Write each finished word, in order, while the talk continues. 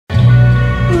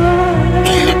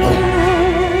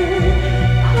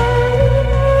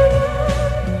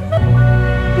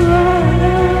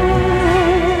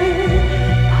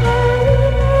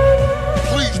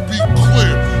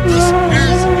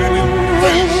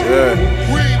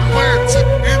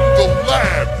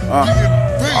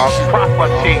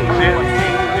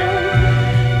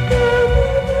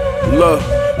Look,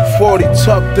 40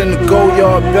 tucked in the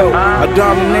go-yard belt. I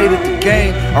dominated the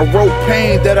game. I wrote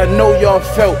pain that I know y'all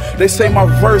felt. They say my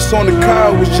verse on the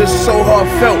car was just so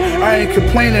heartfelt. I ain't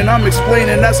complaining, I'm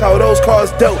explaining that's how those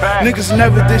cars dealt. Niggas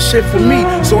never did shit for me,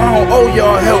 so I don't owe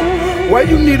y'all help. Why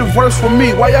you need a verse from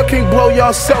me? Why y'all can't blow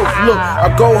yourself? Look, I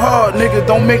go hard, nigga,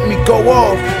 don't make me go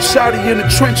off. Shotty in a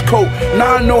trench coat,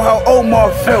 now I know how Omar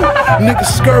felt.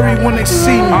 Niggas scurry when they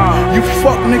see me. You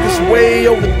fuck niggas way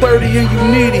over 30 and you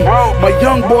needy. My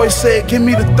young boy said, give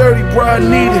me the 30, bro, I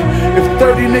need it. If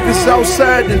 30 niggas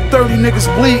outside, then 30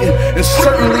 niggas bleeding. And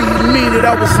certainly he mean it,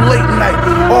 I was late night.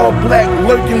 All black,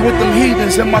 lurking with them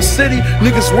heathens. In my city,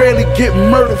 niggas rarely get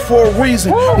murdered for a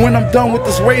reason. When I'm done with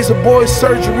this razor, boy,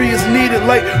 surgery is needed.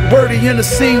 Like Birdie in the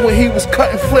scene when he was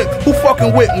cutting flick. Who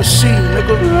fucking with machine,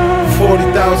 nigga?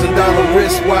 $40,000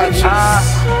 wristwatches,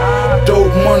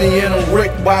 dope money in them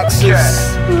Rick boxes.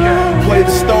 Play the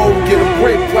stove, get a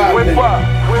brick poppin',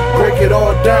 break it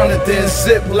all down and then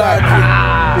zip lock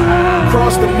it.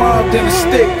 Cross the mob, then a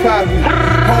stick poppin'.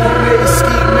 Homemade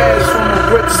ski mask from a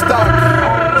Rick stock.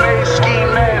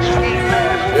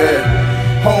 Yeah.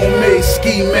 Homemade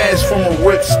ski mask from a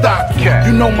Rick stock.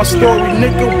 You know my story,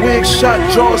 nigga. Wig shot,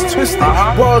 jaws twisted.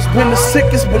 Bars been the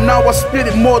sickest, but now I spit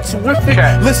it more terrific.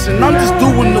 Listen, I'm just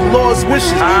doing the Lord's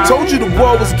wishes. Told you the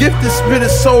boy was gifted, spit it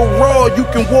so raw you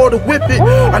can water whip it.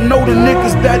 I know the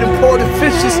niggas that imported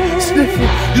fishes. Sniffing,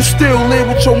 you still live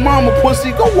with your mama,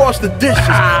 pussy. Go wash the dishes.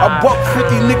 I buck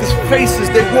 50 niggas' faces,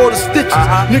 they wore the stitches.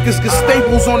 Niggas get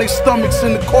staples on their stomachs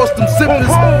and the costume zippers.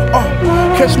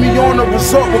 Catch me on a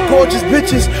resort with gorgeous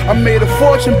bitches. I made a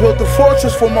fortune, built a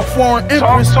fortress for my foreign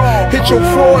empress. Hit your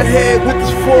forehead with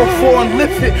this 4-4 and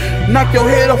lift it. Knock your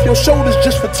head off your shoulders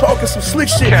just for talking some slick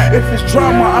shit. If it's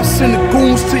drama, I send the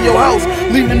goons to your house,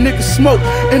 leaving niggas smoke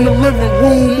in the living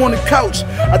room on the couch.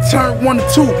 I turned 1 to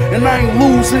 2 and I ain't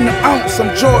losing an ounce.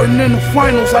 I'm Jordan in the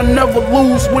finals, I never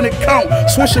lose when it count.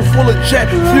 Swishing full of jet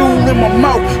fuel in my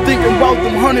mouth, thinking about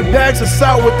them 100 bags of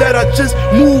sour that I just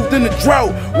moved in the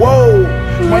drought. Whoa.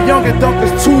 My younger dunkers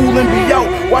tool and be out.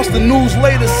 Watch the news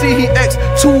later, see he X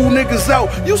 2 niggas out.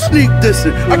 You sneak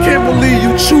dissing, I can't believe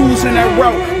you choosing that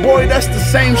route. Boy, that's the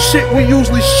same shit we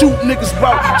usually shoot niggas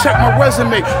about. Check my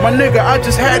resume, my nigga, I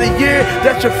just had a year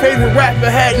that your favorite rapper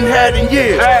hadn't had in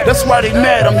years. That's why they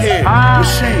mad I'm here.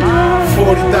 Machine,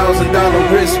 $40,000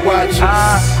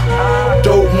 wristwatches,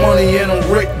 dope money in them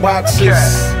Rick boxes.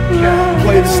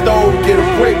 Play the stove, get a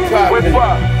brick poppin',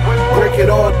 break it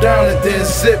all down and then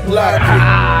zip lock it.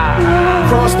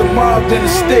 Cross the mob, then a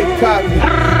stick poppin'.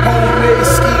 Homemade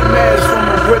ski mask from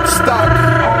a Rick stock.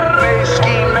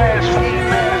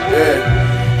 Yeah,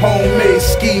 homemade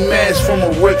ski mask from a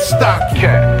Rick stock.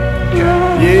 Yeah.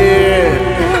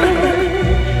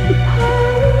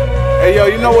 Hey yo,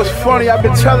 you know what's funny? I've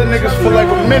been telling niggas for like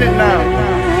a minute now.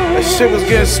 That shit was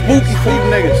getting spooky for you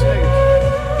niggas.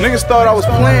 Niggas thought I was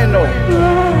playing though. You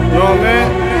know what I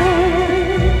mean?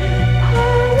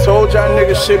 Told y'all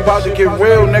niggas shit about to get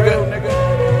real, nigga.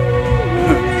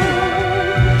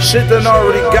 Shit done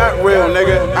already got real,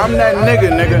 nigga. I'm that nigga,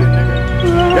 nigga.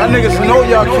 Y'all niggas know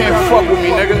y'all can't fuck with me,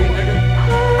 nigga.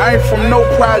 I ain't from no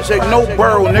project, no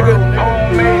borough, nigga.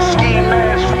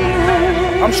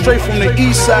 I'm straight from the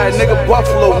east side, nigga,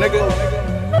 Buffalo, nigga.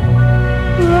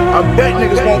 I bet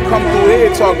niggas won't come through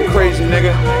here talking crazy,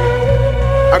 nigga.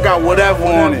 I got whatever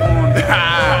on it.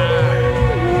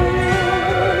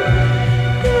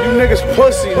 You niggas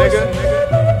pussy, nigga.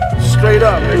 Straight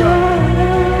up, nigga.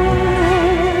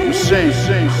 Sing.